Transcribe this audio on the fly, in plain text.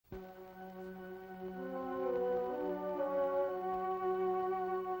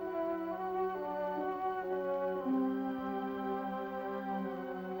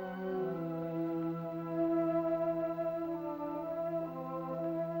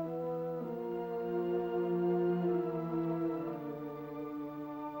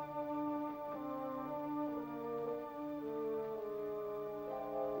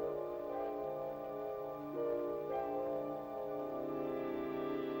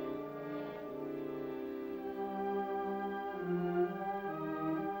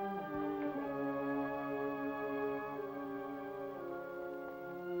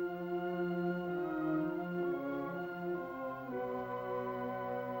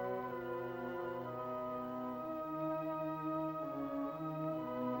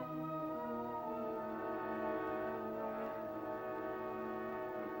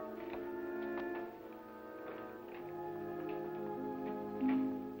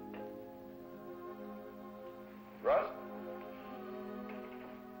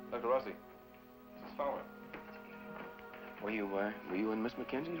Dr. Rossi. Mrs. Fowler. Were you in Miss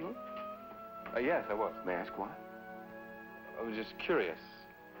Mackenzie's room? Yes, I was. May I ask why? I was just curious.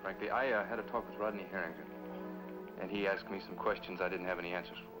 Frankly, I had a talk with Rodney Harrington. And he asked me some questions I didn't have any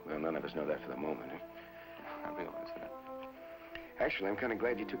answers for. Well, none of us know that for the moment, eh? I realize that. Actually, I'm kind of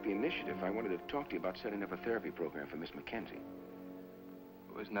glad you took the initiative. I wanted to talk to you about setting up a therapy program for Miss Mackenzie.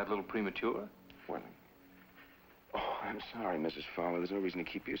 Isn't that a little premature? Well, oh, I'm sorry, Mrs. Fowler. There's no reason to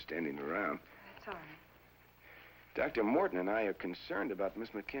keep you standing around. That's all right. Dr. Morton and I are concerned about Miss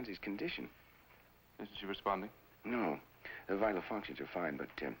Mackenzie's condition. Isn't she responding? No. Her vital functions are fine, but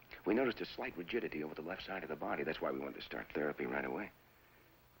we noticed a slight rigidity over the left side of the body. That's why we wanted to start therapy right away.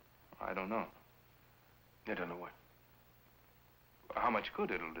 I don't know. You don't know what? How much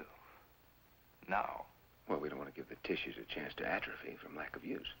good it'll do. Now. Well, we don't want to give the tissues a chance to atrophy from lack of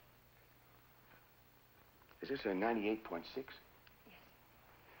use. Is this a 98.6? Yes.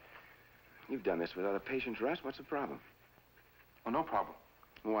 You've done this with other patients, Russ. What's the problem? Oh, no problem.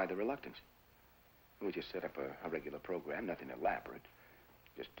 Why the reluctance? We just set up a regular program, nothing elaborate.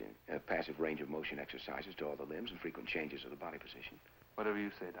 Just passive range of motion exercises to all the limbs and frequent changes of the body position. Whatever you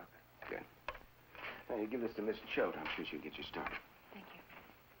say, Doctor. Good. Now, you give this to Miss Choate. I'm sure she'll get you started. Thank you.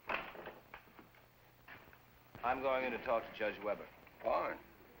 I'm going in to talk to Judge Weber. Fine.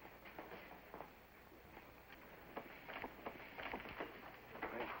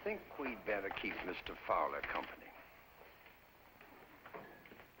 I think we'd better keep Mr. Fowler company.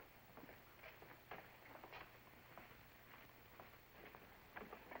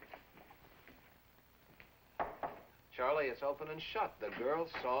 Charlie, it's open and shut. The girl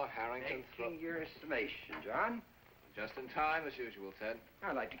saw Harrington Making your summation, John. Just in time, as usual, Ted.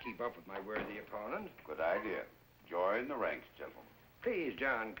 I like to keep up with my worthy opponent. Good idea. Join the ranks, gentlemen. Please,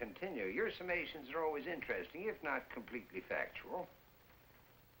 John, continue. Your summations are always interesting, if not completely factual.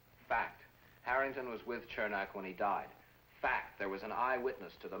 Fact. Harrington was with Chernak when he died. Fact. There was an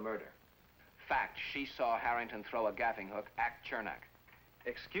eyewitness to the murder. Fact. She saw Harrington throw a gaffing hook at Chernak.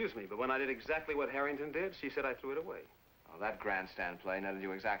 Excuse me, but when I did exactly what Harrington did, she said I threw it away. Oh, that grandstand play netted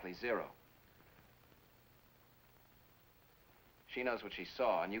you exactly 0. She knows what she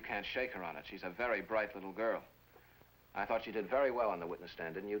saw, and you can't shake her on it. She's a very bright little girl. I thought you did very well on the witness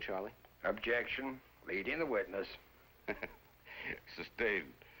stand, didn't you, Charlie? Objection. Leading the witness. Sustained.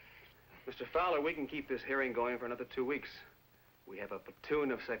 Mr. Fowler, we can keep this hearing going for another 2 weeks. We have a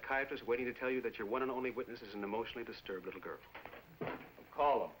platoon of psychiatrists waiting to tell you that your one and only witness is an emotionally disturbed little girl.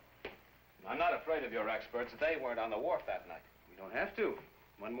 Call them. I'm not afraid of your experts. They weren't on the wharf that night. We don't have to.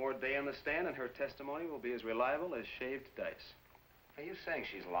 One more day on the stand and her testimony will be as reliable as shaved dice. Are you saying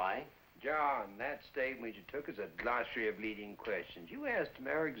she's lying? John, that statement you took is a glossary of leading questions. You asked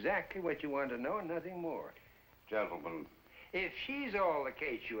her exactly what you wanted to know and nothing more. Gentlemen. If she's all the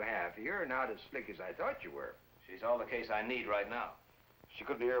case you have, you're not as slick as I thought you were. She's all the case I need right now. She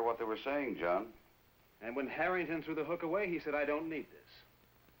couldn't hear what they were saying, John. And when Harrington threw the hook away, he said, I don't need this.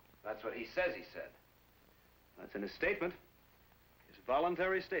 That's what he says he said. That's in his statement. His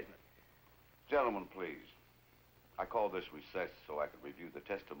voluntary statement. Gentlemen, please. I call this recess so I can review the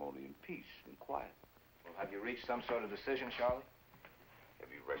testimony in peace and quiet. Well, have you reached some sort of decision, Charlie? Have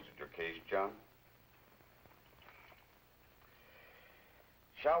you rested your case, John?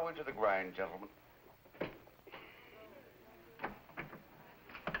 Shall we to the grind, gentlemen?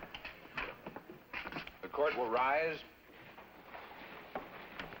 The court will rise.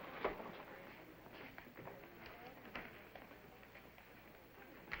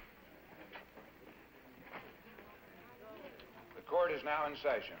 The court is now in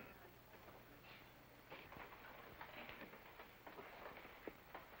session.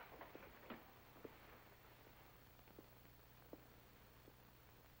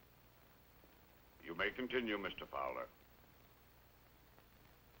 You may continue, Mr. Fowler.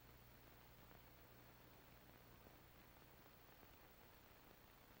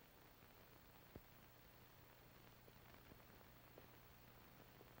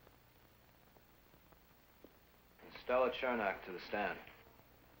 Stella Chernak to the stand.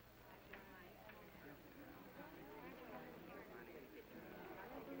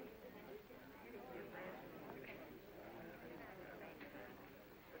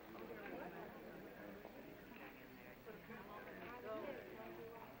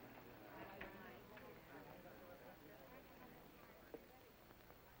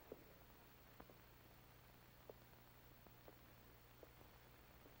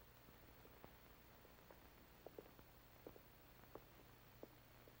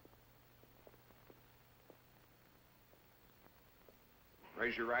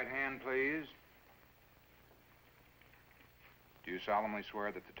 Raise your right hand, please. Do you solemnly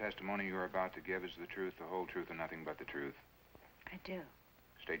swear that the testimony you are about to give is the truth, the whole truth, and nothing but the truth? I do.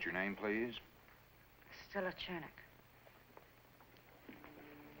 State your name, please. Stella Chernak.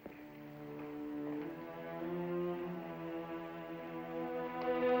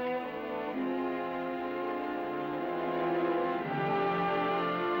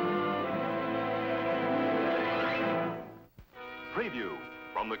 Preview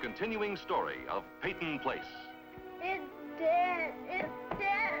from the continuing story of Peyton Place. It's dead. It's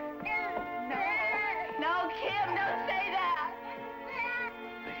dead. It's dead. No, Kim, don't say that.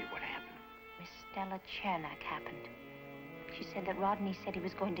 Lady, what happened? Miss Stella Chernak happened. She said that Rodney said he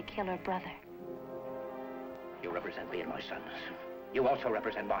was going to kill her brother. You represent me and my sons. You also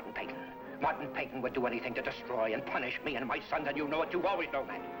represent Martin Peyton. Martin Peyton would do anything to destroy and punish me and my sons, and you know it. You've always known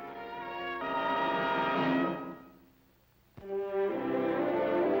that.